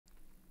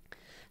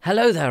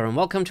Hello there and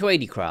welcome to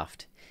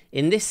Adiecraft.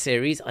 In this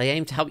series I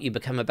aim to help you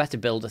become a better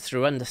builder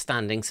through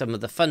understanding some of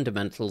the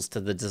fundamentals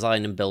to the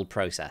design and build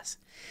process.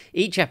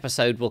 Each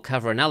episode will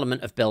cover an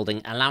element of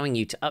building, allowing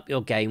you to up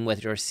your game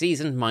whether you're a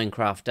seasoned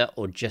Minecrafter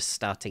or just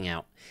starting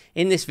out.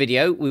 In this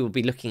video we will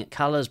be looking at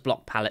colours,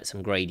 block palettes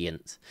and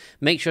gradients.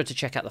 Make sure to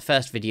check out the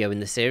first video in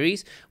the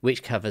series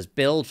which covers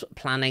build,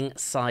 planning,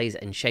 size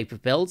and shape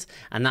of builds,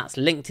 and that's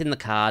linked in the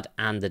card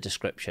and the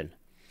description.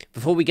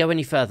 Before we go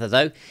any further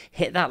though,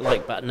 hit that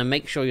like button and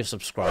make sure you're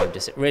subscribed,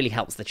 as it really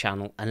helps the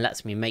channel and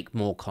lets me make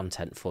more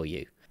content for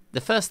you.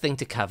 The first thing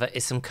to cover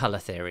is some colour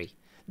theory.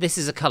 This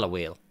is a colour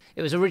wheel.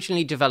 It was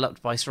originally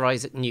developed by Sir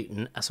Isaac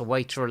Newton as a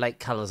way to relate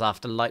colours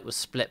after light was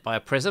split by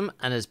a prism,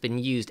 and has been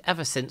used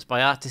ever since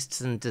by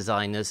artists and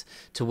designers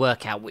to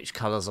work out which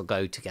colours will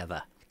go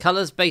together.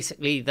 Colours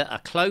basically that are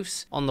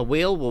close on the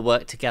wheel will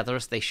work together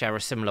as they share a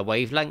similar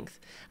wavelength,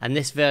 and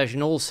this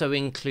version also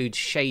includes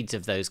shades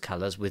of those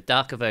colours with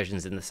darker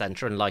versions in the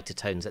centre and lighter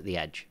tones at the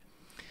edge.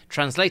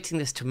 Translating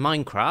this to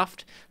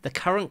Minecraft, the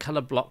current colour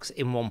blocks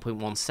in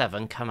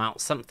 1.17 come out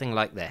something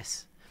like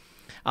this.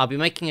 I'll be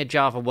making a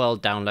Java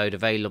World download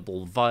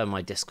available via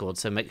my Discord,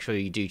 so make sure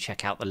you do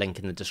check out the link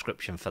in the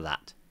description for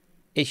that.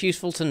 It's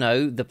useful to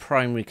know the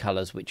primary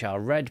colours, which are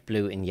red,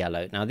 blue and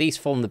yellow. Now these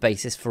form the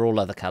basis for all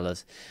other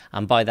colours,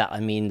 and by that I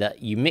mean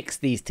that you mix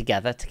these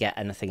together to get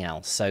anything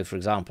else. So for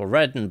example,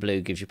 red and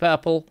blue gives you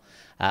purple,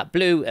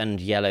 blue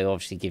and yellow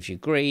obviously gives you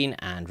green,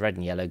 and red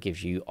and yellow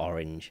gives you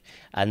orange.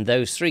 And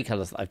those three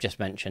colours that I've just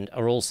mentioned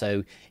are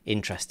also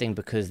interesting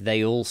because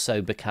they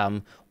also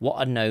become what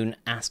are known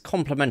as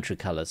complementary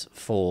colours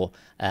for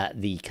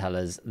the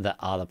colours that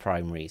are the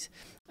primaries.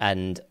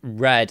 And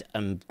red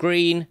and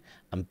green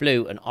and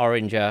blue and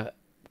orange are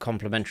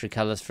complementary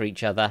colours for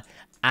each other,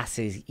 as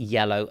is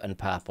yellow and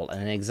purple.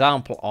 And an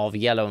example of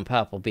yellow and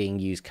purple being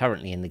used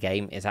currently in the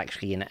game is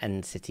actually in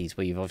End Cities,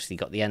 where you've obviously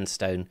got the end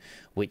stone,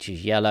 which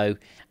is yellow,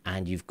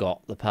 and you've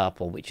got the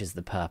purple, which is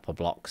the purple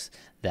blocks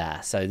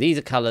there. So these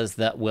are colours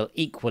that will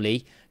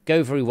equally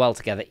go very well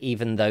together,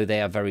 even though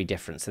they are very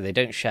different. So they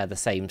don't share the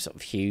same sort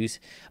of hues,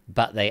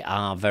 but they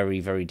are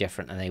very, very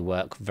different, and they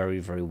work very,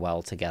 very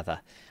well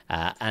together.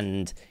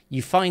 And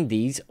you find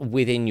these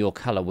within your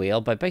colour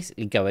wheel by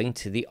basically going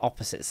to the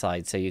opposite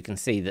side. So you can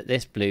see that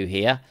this blue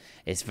here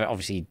is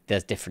obviously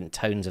there's different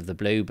tones of the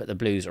blue, but the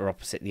blues are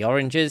opposite the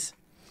oranges.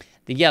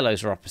 The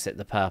yellows are opposite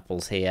the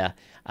purples here,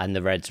 and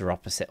the reds are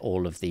opposite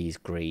all of these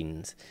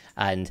greens.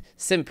 And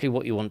simply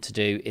what you want to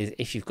do is,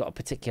 if you've got a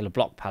particular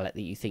block palette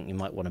that you think you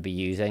might want to be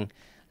using,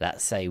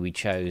 let's say we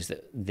chose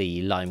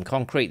the lime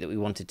concrete that we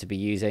wanted to be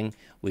using,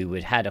 we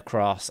would head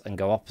across and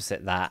go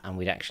opposite that, and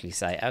we'd actually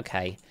say,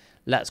 okay,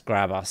 let's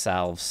grab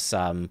ourselves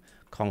some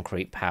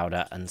concrete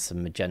powder and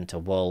some magenta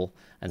wool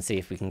and see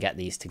if we can get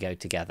these to go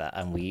together.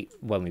 And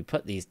when we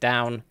put these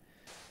down,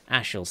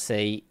 as you'll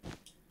see,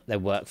 they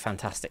work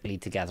fantastically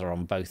together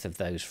on both of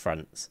those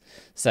fronts.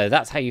 So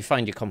that's how you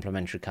find your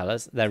complementary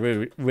colours. They're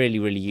really,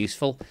 really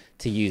useful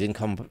to use in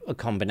a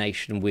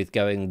combination with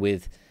going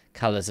with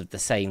colours of the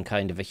same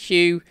kind of a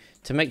hue,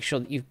 to make sure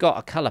that you've got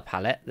a colour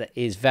palette that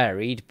is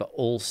varied but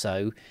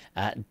also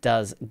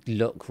does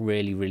look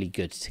really, really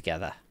good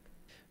together.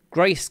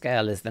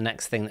 Greyscale is the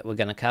next thing that we're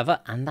going to cover,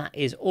 and that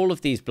is all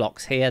of these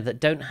blocks here that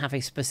don't have a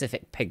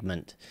specific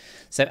pigment.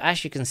 So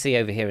as you can see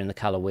over here in the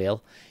colour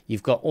wheel,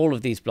 you've got all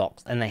of these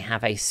blocks and they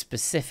have a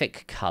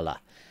specific colour.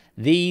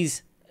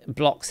 These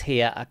blocks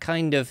here are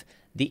kind of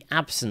the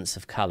absence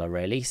of colour,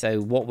 really.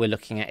 So what we're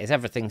looking at is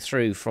everything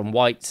through from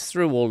whites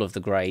through all of the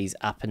greys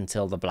up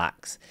until the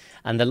blacks.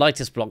 And the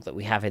lightest block that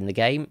we have in the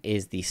game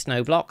is the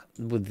snow block,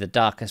 with the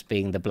darkest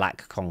being the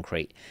black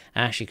concrete.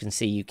 As you can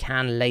see, you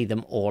can lay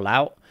them all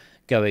out,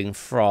 going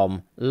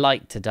from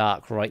light to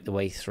dark right the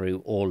way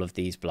through all of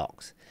these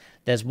blocks.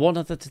 There's one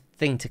other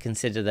thing to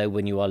consider though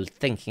when you are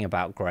thinking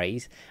about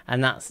greys,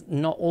 and that's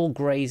not all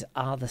greys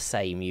are the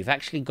same. You've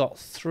actually got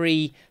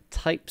three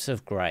types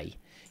of grey.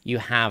 You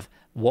have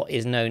what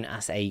is known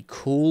as a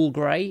cool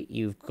grey,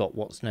 you've got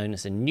what's known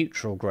as a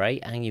neutral grey,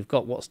 and you've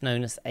got what's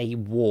known as a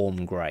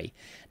warm grey.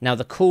 Now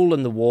the cool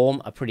and the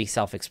warm are pretty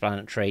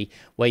self-explanatory,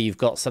 where you've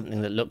got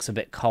something that looks a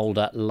bit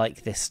colder,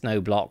 like this snow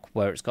block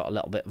where it's got a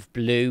little bit of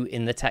blue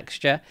in the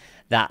texture.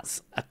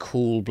 That's a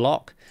cool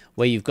block.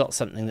 Where you've got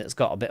something that's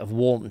got a bit of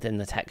warmth in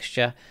the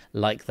texture,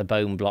 like the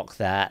bone block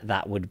there,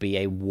 that would be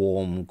a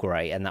warm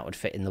grey, and that would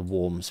fit in the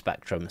warm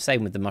spectrum.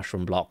 Same with the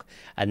mushroom block,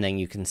 and then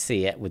you can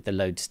see it with the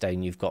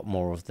lodestone, you've got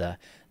more of the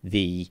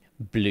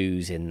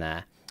blues in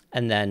there.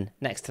 And then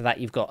next to that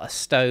you've got a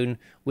stone,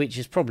 which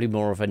is probably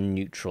more of a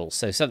neutral.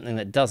 So something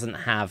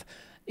that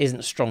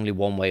isn't strongly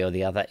one way or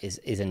the other is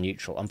a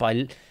neutral. And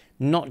by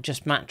not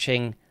just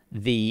matching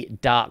the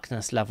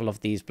darkness level of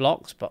these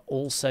blocks, but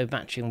also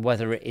matching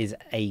whether it is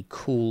a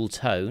cool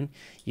tone,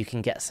 you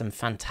can get some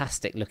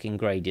fantastic looking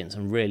gradients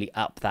and really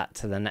up that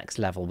to the next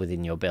level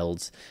within your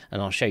builds.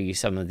 And I'll show you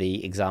some of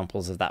the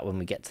examples of that when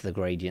we get to the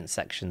gradient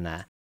section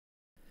there.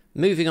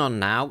 Moving on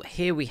now,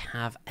 here we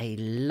have a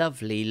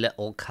lovely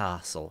little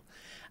castle.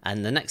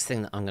 And the next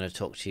thing that I'm going to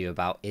talk to you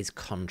about is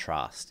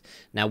contrast.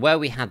 Now, where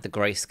we had the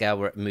grayscale,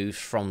 where it moves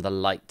from the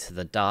light to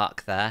the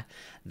dark there,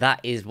 that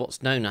is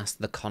what's known as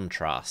the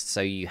contrast.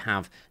 So you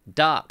have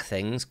dark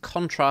things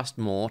contrast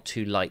more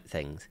to light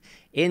things.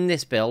 In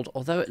this build,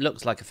 although it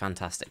looks like a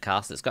fantastic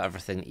castle, it's got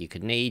everything that you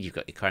could need. You've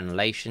got your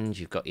crenellations,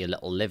 you've got your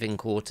little living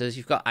quarters,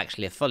 you've got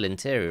actually a full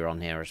interior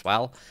on here as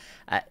well.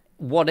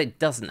 What it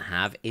doesn't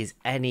have is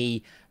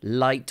any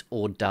light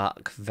or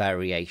dark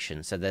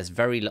variation. So there's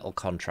very little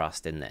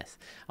contrast in this.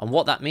 And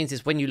what that means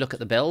is when you look at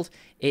the build,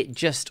 it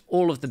just,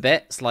 all of the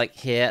bits, like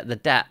here, the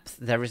depth,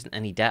 there isn't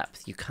any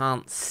depth. You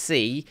can't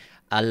see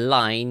a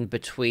line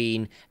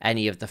between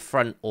any of the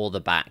front or the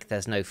back.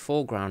 There's no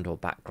foreground or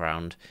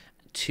background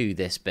to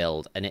this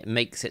build, and it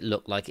makes it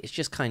look like it's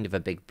just kind of a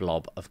big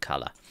blob of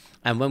color.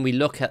 And when we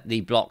look at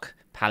the block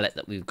palette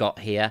that we've got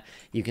here,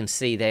 you can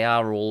see they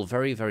are all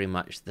very, very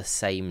much the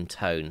same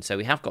tone. So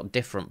we have got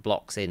different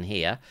blocks in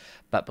here,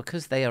 but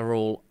because they are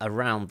all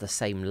around the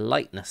same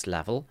lightness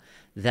level,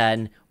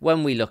 then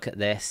when we look at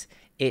this,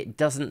 it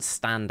doesn't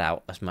stand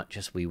out as much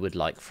as we would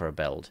like for a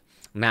build.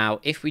 Now,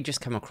 if we just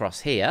come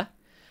across here,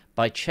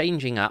 by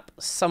changing up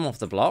some of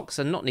the blocks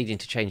and not needing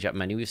to change up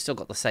many, we've still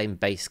got the same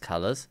base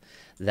colors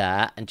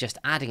there, and just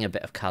adding a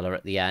bit of color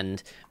at the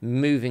end,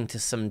 moving to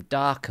some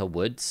darker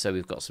woods. So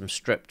we've got some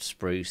stripped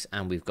spruce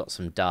and we've got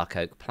some dark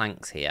oak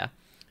planks here.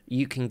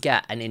 You can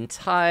get an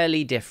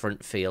entirely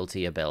different feel to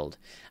your build,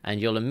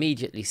 and you'll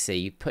immediately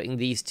see, putting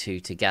these two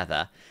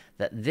together,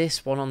 that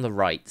this one on the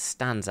right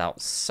stands out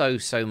so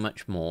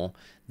much more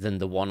than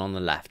the one on the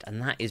left,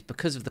 and that is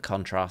because of the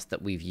contrast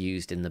that we've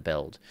used in the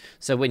build.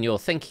 So when you're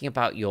thinking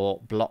about your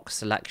block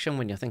selection,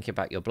 when you're thinking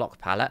about your block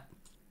palette,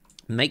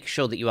 make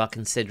sure that you are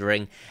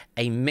considering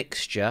a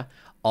mixture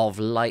of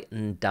light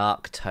and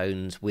dark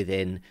tones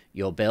within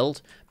your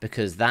build,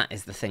 because that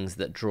is the things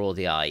that draw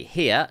the eye.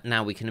 Here,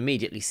 now we can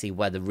immediately see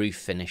where the roof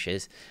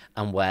finishes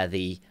and where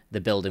the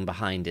building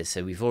behind is.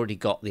 So we've already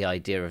got the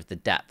idea of the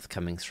depth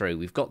coming through.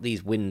 We've got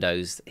these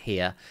windows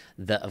here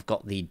that have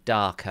got the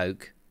dark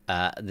oak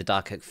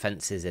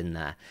fences in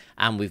there,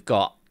 and we've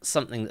got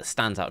something that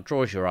stands out,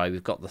 draws your eye.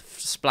 We've got the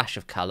splash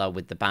of colour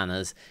with the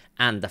banners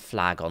and the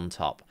flag on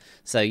top.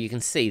 So you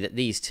can see that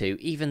these two,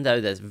 even though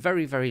there's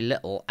very, very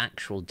little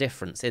actual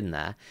difference in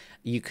there,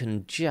 you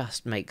can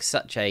just make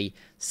such a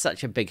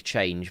big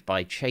change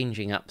by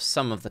changing up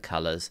some of the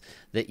colours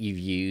that you've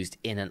used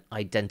in an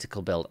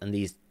identical build. And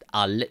these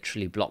are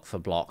literally block for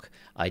block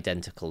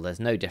identical. There's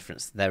no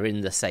difference. They're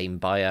in the same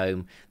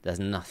biome. There's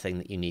nothing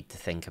that you need to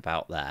think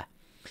about there.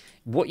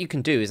 What you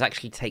can do is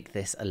actually take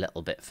this a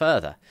little bit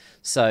further.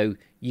 So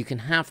you can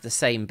have the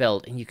same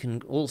build, and you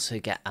can also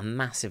get a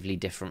massively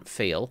different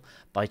feel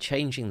by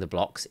changing the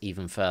blocks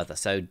even further.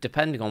 So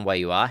depending on where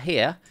you are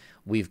here,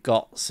 we've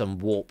got some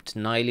warped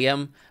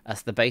nylium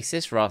as the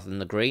basis rather than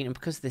the green, and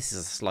because this is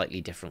a slightly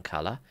different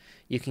color,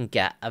 you can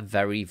get a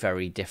very,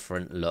 very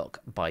different look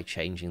by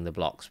changing the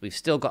blocks. We've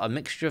still got a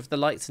mixture of the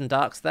lights and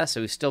darks there,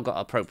 so we've still got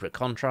appropriate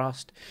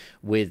contrast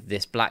with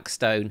this black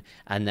stone,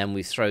 and then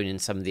we've thrown in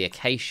some of the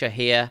acacia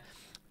here,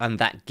 and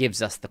that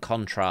gives us the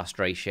contrast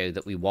ratio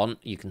that we want.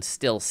 You can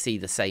still see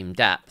the same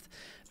depth,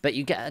 but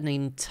you get an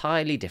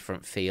entirely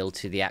different feel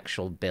to the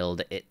actual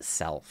build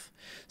itself.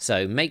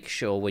 So make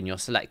sure when you're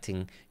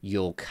selecting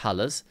your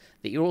colours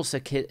that you're also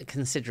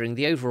considering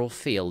the overall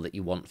feel that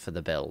you want for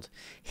the build.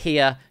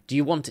 Here, do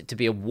you want it to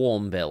be a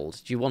warm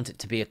build? Do you want it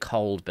to be a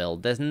cold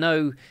build? There's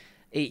no...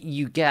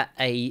 You get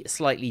a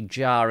slightly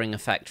jarring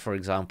effect, for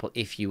example,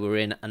 if you were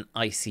in an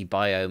icy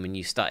biome and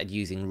you started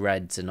using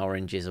reds and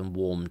oranges and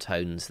warm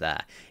tones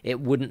there. It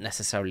wouldn't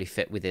necessarily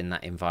fit within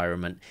that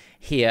environment.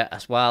 Here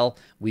as well,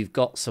 we've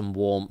got some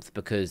warmth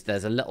because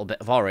there's a little bit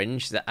of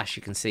orange that, as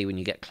you can see when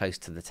you get close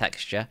to the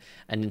texture,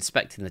 and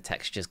inspecting the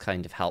textures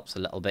kind of helps a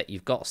little bit.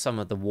 You've got some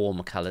of the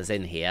warmer colours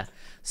in here,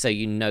 so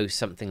you know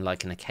something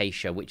like an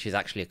acacia, which is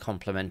actually a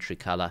complementary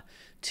colour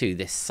to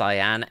this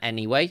cyan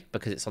anyway,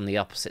 because it's on the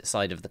opposite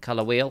side of the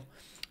colour wheel,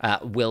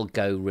 will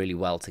go really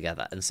well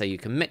together. And so you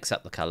can mix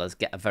up the colours,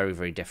 get a very,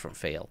 very different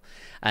feel.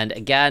 And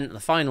again, the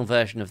final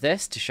version of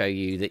this, to show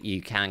you that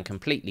you can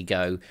completely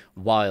go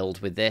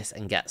wild with this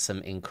and get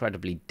some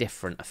incredibly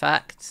different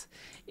effects,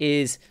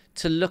 is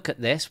to look at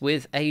this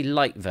with a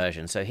light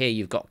version. So here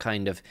you've got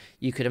kind of,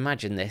 you could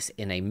imagine this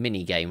in a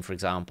mini game, for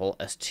example,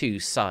 as two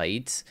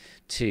sides.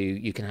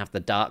 You can have the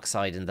dark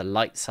side and the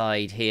light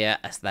side here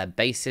as their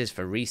bases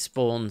for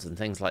respawns and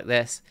things like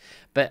this,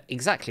 but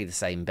exactly the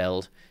same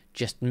build,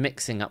 just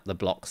mixing up the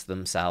blocks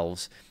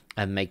themselves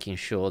and making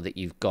sure that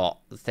you've got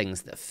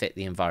things that fit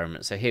the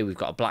environment. So here we've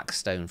got a black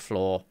stone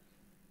floor.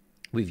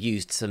 We've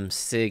used some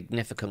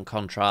significant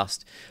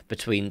contrast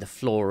between the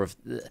floor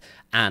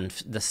and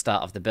the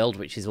start of the build,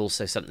 which is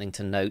also something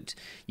to note.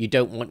 You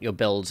don't want your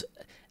build,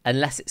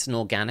 unless it's an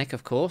organic,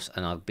 of course,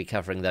 and I'll be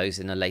covering those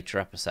in a later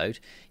episode,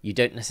 you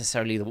don't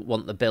necessarily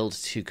want the build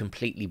to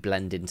completely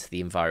blend into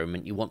the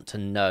environment. You want to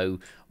know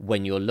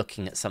when you're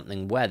looking at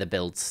something where the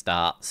build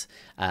starts,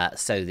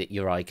 so that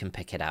your eye can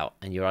pick it out,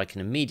 and your eye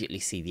can immediately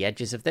see the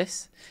edges of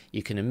this.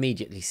 You can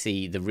immediately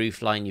see the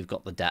roof line, you've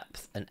got the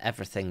depth and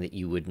everything that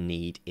you would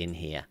need in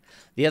here.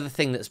 The other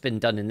thing that's been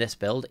done in this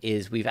build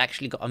is we've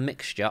actually got a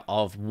mixture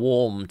of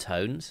warm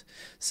tones.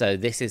 So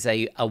this is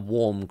a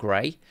warm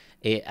grey,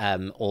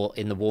 or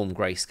in the warm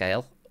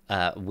Greyscale,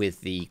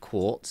 with the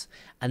quartz,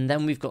 and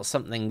then we've got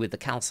something with the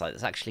calcite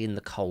that's actually in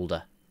the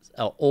colder,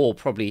 or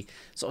probably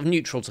sort of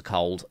neutral to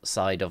cold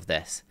side of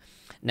this.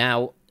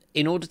 Now,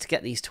 in order to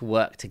get these to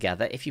work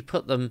together, if you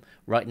put them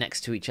right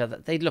next to each other,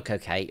 they'd look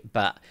okay,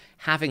 but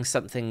having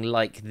something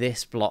like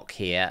this block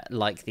here,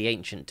 like the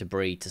ancient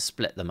debris, to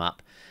split them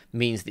up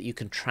means that you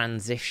can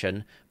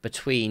transition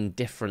between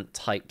different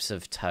types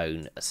of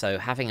tone. So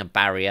having a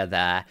barrier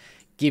there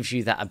gives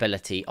you that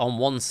ability. On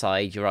one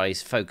side, your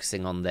eye's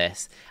focusing on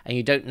this, and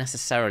you don't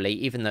necessarily,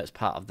 even though it's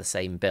part of the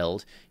same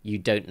build, you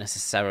don't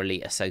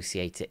necessarily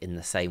associate it in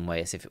the same way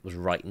as if it was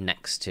right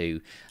next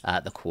to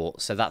the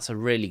quartz. So that's a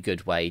really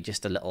good way,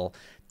 just a little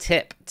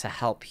tip to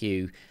help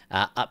you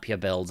up your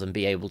builds and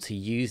be able to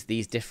use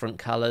these different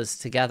colors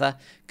together,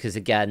 because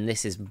again,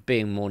 this is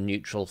being more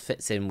neutral,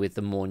 fits in with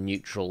the more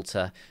neutral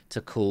to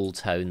cool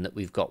tone that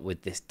we've got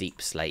with this deep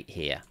slate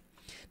here.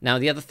 Now,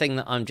 the other thing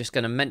that I'm just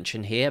going to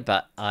mention here,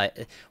 but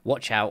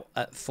watch out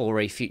for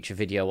a future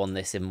video on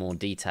this in more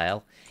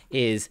detail,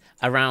 is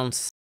around...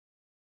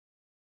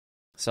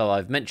 So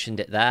I've mentioned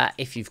it there.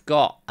 If you've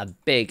got a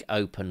big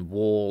open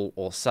wall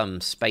or some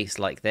space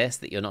like this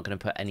that you're not going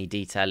to put any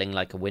detailing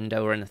like a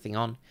window or anything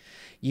on,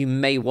 you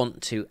may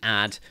want to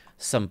add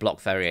some block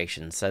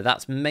variations. So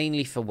that's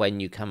mainly for when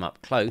you come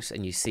up close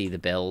and you see the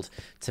build,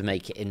 to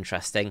make it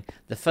interesting.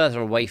 The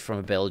further away from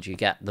a build you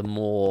get, the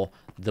more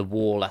the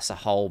wall as a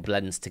whole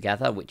blends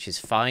together, which is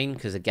fine,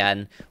 because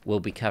again, we'll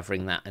be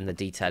covering that in the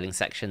detailing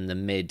section, the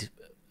mid,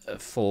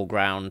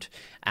 foreground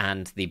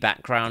and the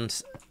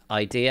background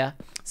idea.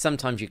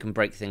 Sometimes you can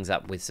break things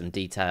up with some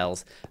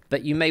details,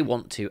 but you may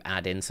want to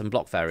add in some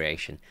block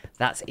variation.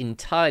 That's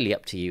entirely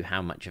up to you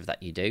how much of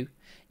that you do.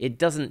 It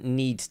doesn't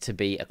need to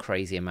be a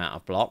crazy amount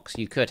of blocks.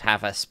 You could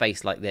have a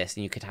space like this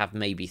and you could have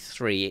maybe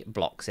 3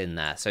 blocks in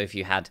there. So if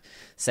you had,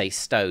 say,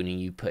 stone and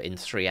you put in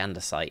 3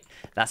 andesite,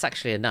 that's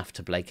actually enough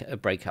to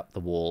break up the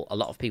wall. A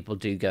lot of people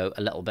do go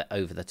a little bit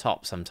over the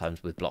top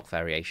sometimes with block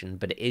variation,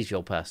 but it is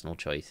your personal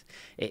choice.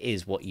 It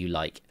is what you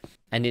like.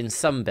 And in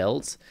some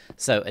builds,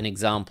 so an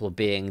example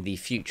being the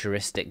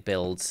futuristic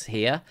builds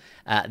here,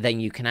 then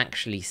you can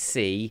actually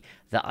see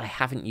that I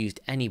haven't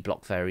used any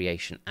block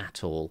variation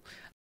at all.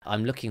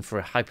 I'm looking for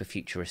a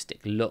hyper-futuristic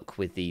look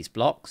with these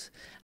blocks,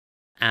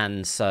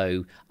 and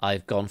so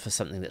I've gone for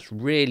something that's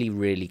really,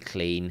 really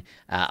clean.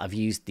 I've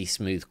used the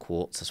smooth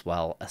quartz as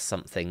well as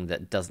something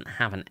that doesn't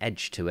have an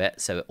edge to it,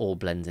 so it all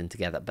blends in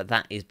together, but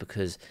that is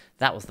because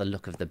that was the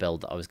look of the build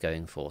that I was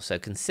going for. So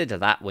consider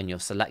that when you're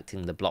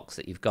selecting the blocks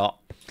that you've got,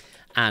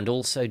 and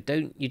also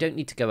you don't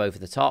need to go over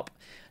the top.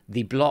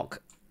 The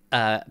block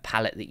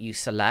palette that you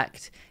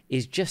select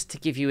is just to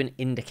give you an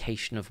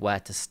indication of where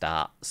to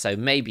start. So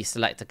maybe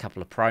select a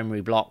couple of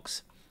primary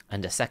blocks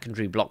and a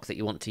secondary block that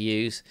you want to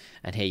use,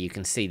 and here you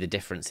can see the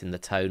difference in the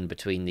tone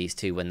between these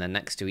two when they're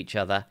next to each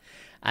other,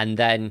 and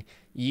then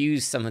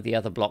use some of the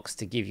other blocks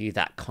to give you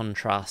that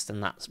contrast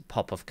and that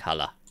pop of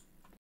colour.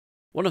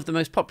 One of the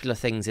most popular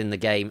things in the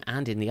game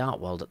and in the art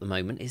world at the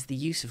moment is the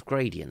use of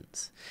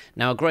gradients.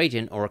 Now, a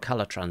gradient or a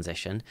colour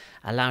transition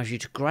allows you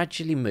to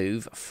gradually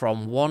move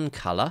from one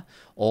colour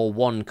or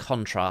one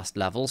contrast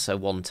level, so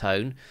one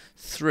tone,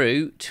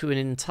 through to an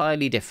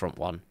entirely different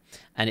one.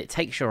 And it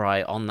takes your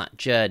eye on that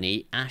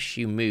journey as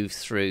you move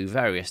through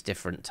various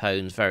different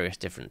tones, various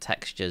different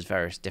textures,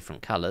 various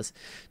different colours,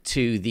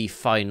 to the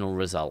final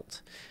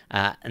result.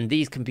 And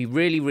these can be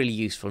really, really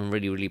useful and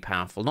really, really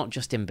powerful, not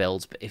just in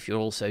builds, but if you're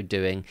also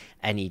doing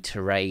any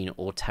terrain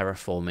or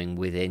terraforming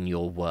within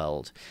your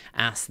world,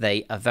 as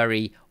they are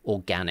very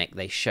organic.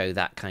 They show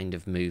that kind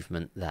of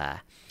movement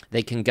there.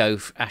 They can go,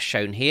 as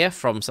shown here,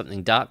 from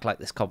something dark like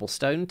this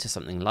cobblestone to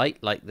something light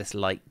like this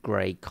light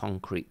grey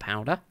concrete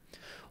powder.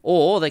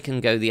 Or they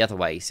can go the other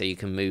way, so you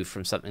can move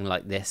from something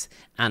like this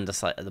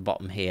andesite at the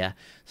bottom here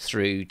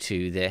through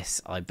to this,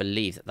 I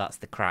believe that's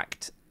the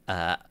cracked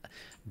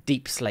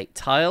deep slate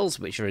tiles,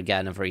 which are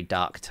again a very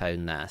dark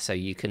tone there. So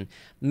you can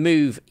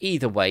move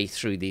either way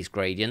through these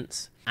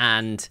gradients,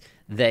 and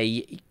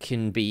they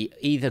can be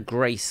either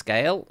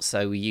grayscale,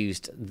 so we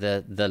used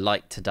the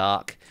light to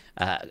dark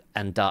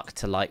and dark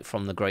to light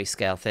from the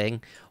grayscale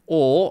thing,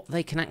 or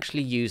they can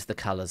actually use the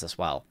colors as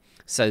well.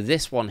 So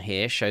this one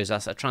here shows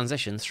us a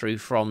transition through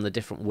from the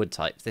different wood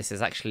types. This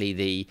is actually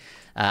the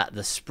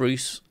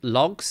spruce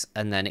logs,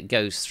 and then it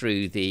goes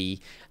through the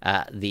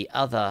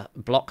other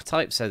block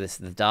type. So this is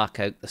the dark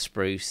oak, the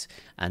spruce,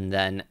 and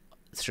then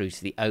through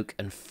to the oak,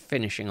 and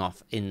finishing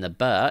off in the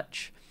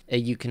birch.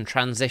 You can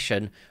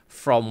transition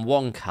from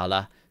one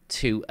color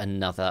to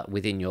another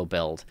within your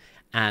build.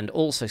 And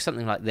also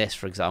something like this,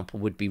 for example,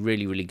 would be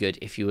really, really good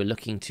if you were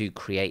looking to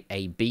create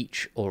a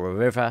beach or a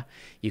river.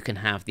 You can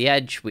have the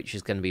edge, which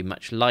is going to be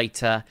much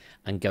lighter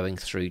and going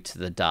through to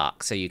the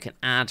dark. So you can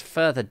add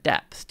further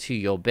depth to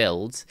your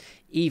builds,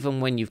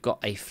 even when you've got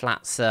a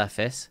flat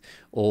surface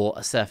or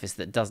a surface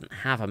that doesn't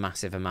have a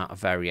massive amount of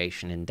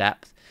variation in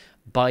depth,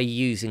 by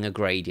using a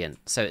gradient.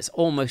 So it's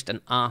almost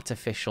an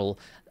artificial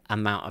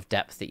amount of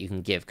depth that you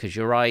can give, because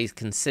your eyes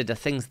consider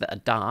things that are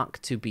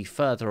dark to be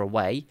further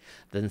away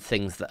than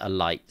things that are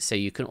light. So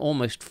you can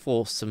almost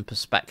force some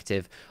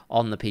perspective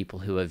on the people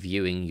who are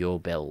viewing your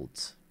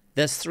builds.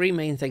 There's three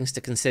main things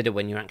to consider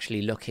when you're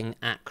actually looking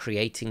at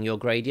creating your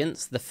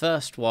gradients. The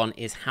first one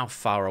is how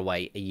far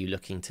away are you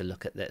looking to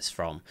look at this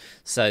from?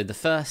 So the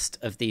first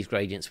of these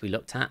gradients we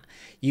looked at,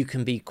 you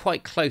can be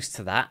quite close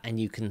to that and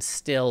you can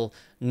still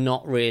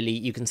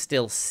you can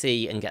still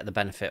see and get the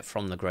benefit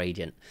from the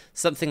gradient.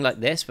 Something like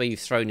this, where you've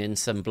thrown in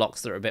some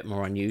blocks that are a bit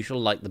more unusual,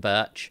 like the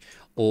birch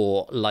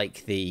or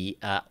like the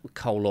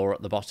coal ore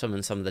at the bottom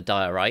and some of the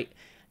diorite,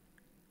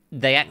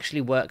 they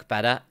actually work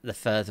better the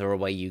further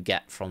away you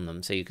get from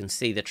them. So you can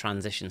see the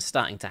transition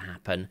starting to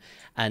happen,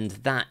 and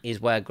that is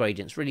where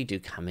gradients really do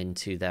come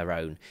into their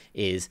own,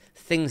 is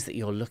things that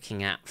you're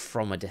looking at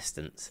from a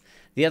distance.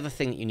 The other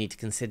thing that you need to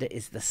consider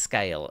is the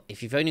scale.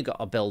 If you've only got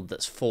a build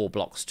that's 4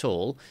 blocks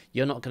tall,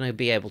 you're not going to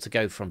be able to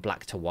go from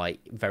black to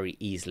white very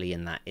easily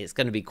in that. It's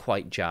going to be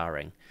quite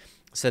jarring.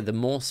 So the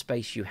more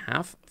space you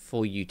have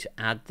for you to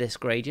add this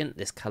gradient,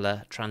 this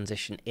color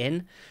transition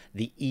in,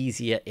 the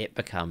easier it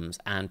becomes,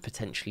 and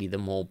potentially the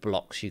more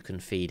blocks you can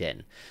feed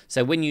in.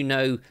 So when you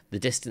know the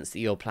distance that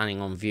you're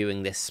planning on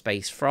viewing this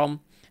space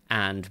from,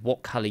 and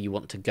what color you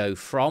want to go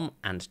from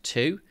and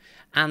to,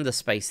 and the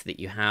space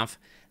that you have,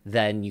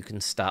 then you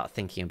can start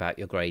thinking about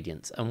your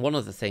gradients. And one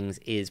of the things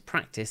is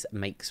practice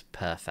makes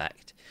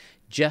perfect.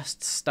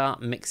 Just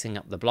start mixing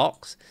up the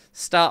blocks.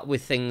 Start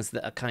with things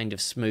that are kind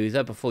of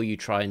smoother before you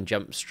try and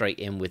jump straight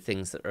in with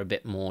things that are a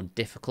bit more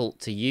difficult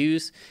to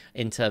use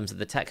in terms of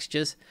the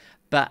textures.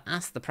 But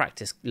as the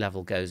practice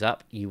level goes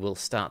up, you will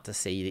start to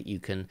see that you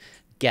can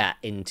get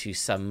into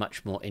some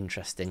much more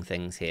interesting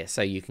things here.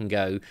 So you can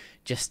go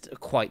just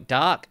quite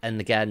dark. And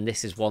again,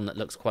 this is one that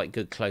looks quite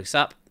good close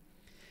up.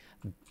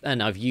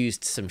 And I've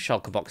used some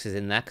shulker boxes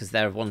in there because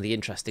they're one of the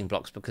interesting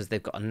blocks, because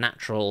they've got a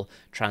natural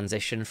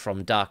transition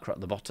from darker at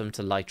the bottom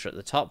to lighter at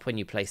the top when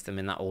you place them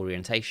in that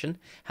orientation.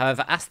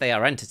 However, as they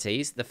are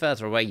entities, the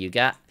further away you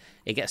get,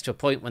 it gets to a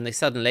point when they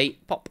suddenly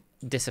pop,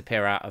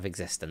 disappear out of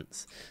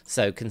existence.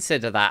 So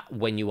consider that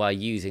when you are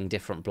using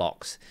different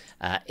blocks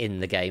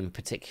in the game,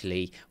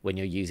 particularly when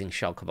you're using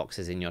shulker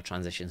boxes in your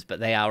transitions. But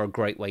they are a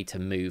great way to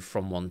move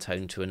from one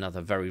tone to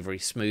another very, very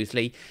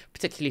smoothly,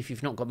 particularly if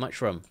you've not got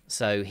much room.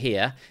 So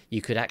here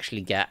you could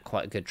actually get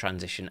quite a good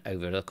transition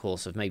over the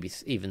course of maybe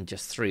even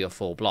just 3 or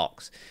 4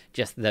 blocks.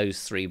 Just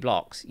those 3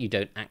 blocks, you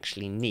don't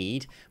actually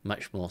need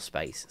much more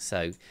space.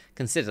 So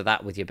consider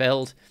that with your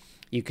build.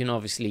 You can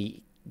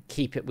obviously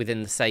keep it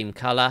within the same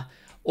color,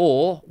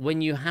 or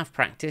when you have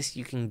practice,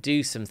 you can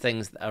do some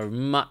things that are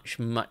much,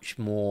 much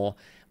more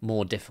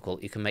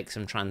difficult. You can make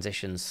some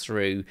transitions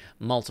through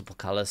multiple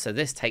colors. So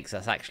this takes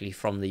us actually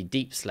from the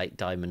deep slate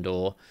diamond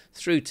ore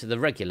through to the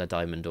regular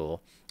diamond ore.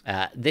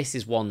 This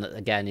is one that,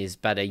 again, is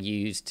better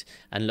used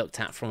and looked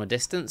at from a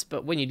distance,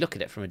 but when you look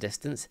at it from a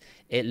distance,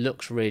 it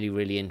looks really,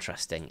 really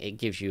interesting. It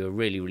gives you a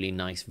really, really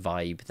nice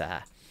vibe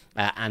there.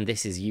 And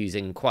this is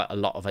using quite a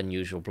lot of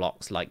unusual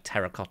blocks, like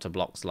terracotta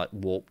blocks, like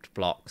warped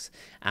blocks,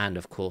 and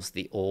of course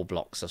the ore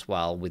blocks as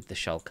well with the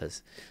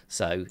shulkers.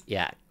 So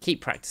yeah,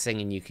 keep practicing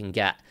and you can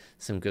get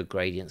some good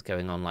gradients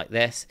going on like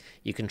this.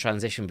 You can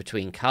transition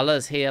between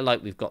colors here,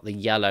 like we've got the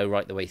yellow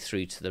right the way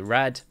through to the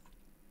red.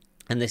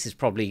 And this is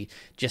probably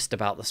just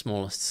about the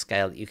smallest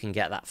scale that you can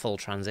get that full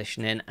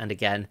transition in, and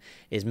again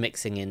is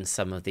mixing in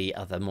some of the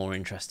other more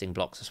interesting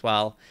blocks as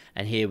well.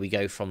 And here we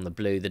go from the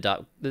blue, the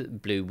dark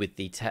blue with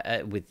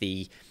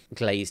the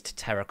glazed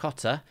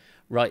terracotta,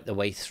 right the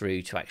way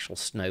through to actual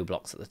snow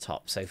blocks at the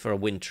top. So for a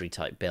wintry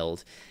type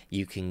build,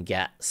 you can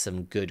get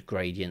some good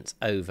gradients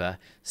over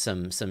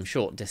some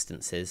short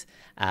distances.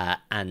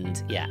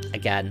 And yeah,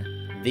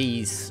 again,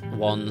 these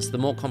ones, the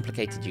more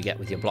complicated you get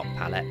with your block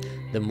palette,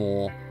 the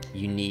more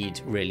you need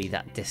really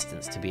that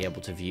distance to be able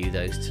to view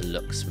those to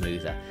look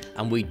smoother.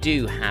 And we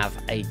do have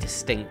a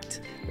distinct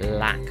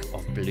lack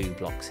of blue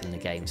blocks in the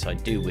game, so I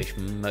do wish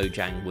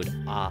Mojang would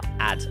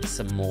add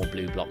some more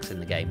blue blocks in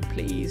the game,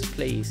 please,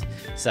 please.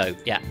 So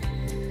yeah,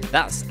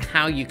 that's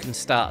how you can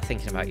start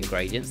thinking about your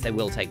gradients. They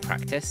will take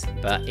practice,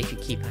 but if you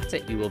keep at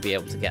it, you will be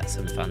able to get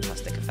some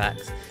fantastic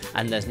effects.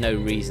 And there's no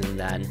reason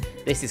then,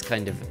 this is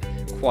kind of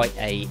quite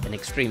an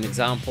extreme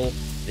example,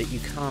 that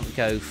you can't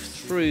go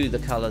through the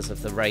colours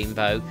of the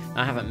rainbow.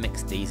 I haven't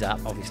mixed these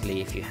up.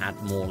 Obviously, if you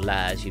had more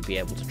layers, you'd be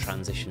able to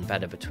transition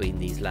better between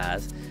these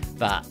layers.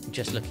 But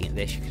just looking at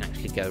this, you can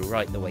actually go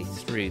right the way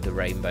through the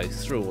rainbow,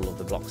 through all of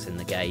the blocks in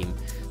the game,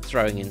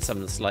 throwing in some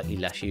of the slightly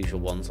less usual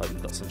ones, like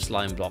we've got some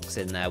slime blocks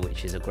in there,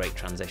 which is a great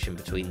transition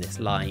between this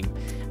lime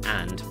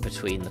and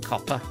between the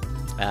copper.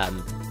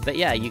 But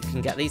yeah, you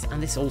can get these,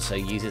 and this also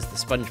uses the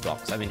sponge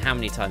blocks. I mean, how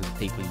many times have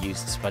people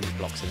used the sponge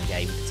blocks in a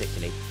game,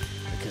 particularly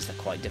because they're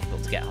quite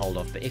difficult to get hold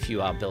of? But if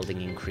you are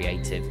building in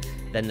creative,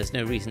 then there's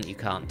no reason you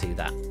can't do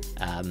that.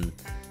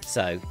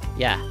 So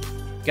yeah,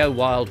 go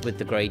wild with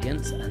the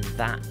gradients, and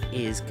that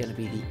is going to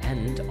be the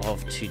end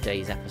of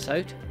today's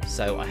episode.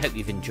 So I hope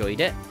you've enjoyed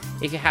it.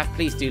 If you have,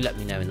 please do let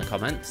me know in the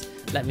comments.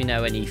 Let me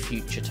know any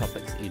future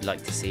topics that you'd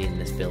like to see in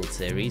this build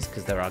series,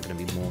 because there are going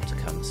to be more to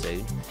come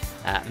soon.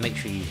 Make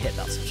sure you hit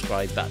that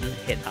subscribe button,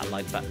 hit that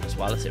like button as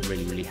well, as it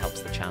really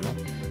helps the channel.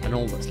 And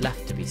all that's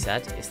left to be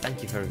said is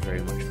thank you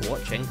very much for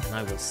watching, and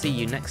I will see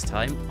you next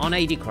time on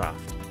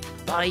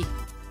Adiecraft. Bye!